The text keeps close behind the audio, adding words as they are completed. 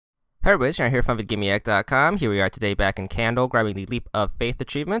Hey everybody, Sharon here from VidGamiac.com. Here we are today back in Candle, grabbing the Leap of Faith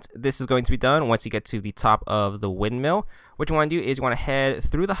achievement. This is going to be done once you get to the top of the windmill. What you want to do is you want to head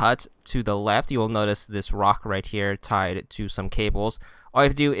through the hut to the left. You will notice this rock right here tied to some cables. All you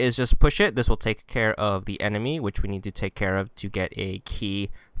have to do is just push it. This will take care of the enemy, which we need to take care of to get a key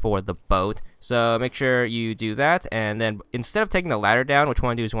for the boat. So make sure you do that, and then instead of taking the ladder down, what you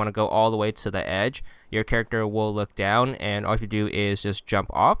want to do is you want to go all the way to the edge. Your character will look down, and all you have to do is just jump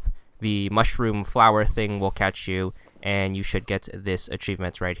off. The mushroom flower thing will catch you, and you should get this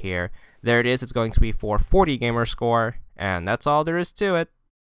achievement right here. There it is. It's going to be for 40 gamer score, and that's all there is to it.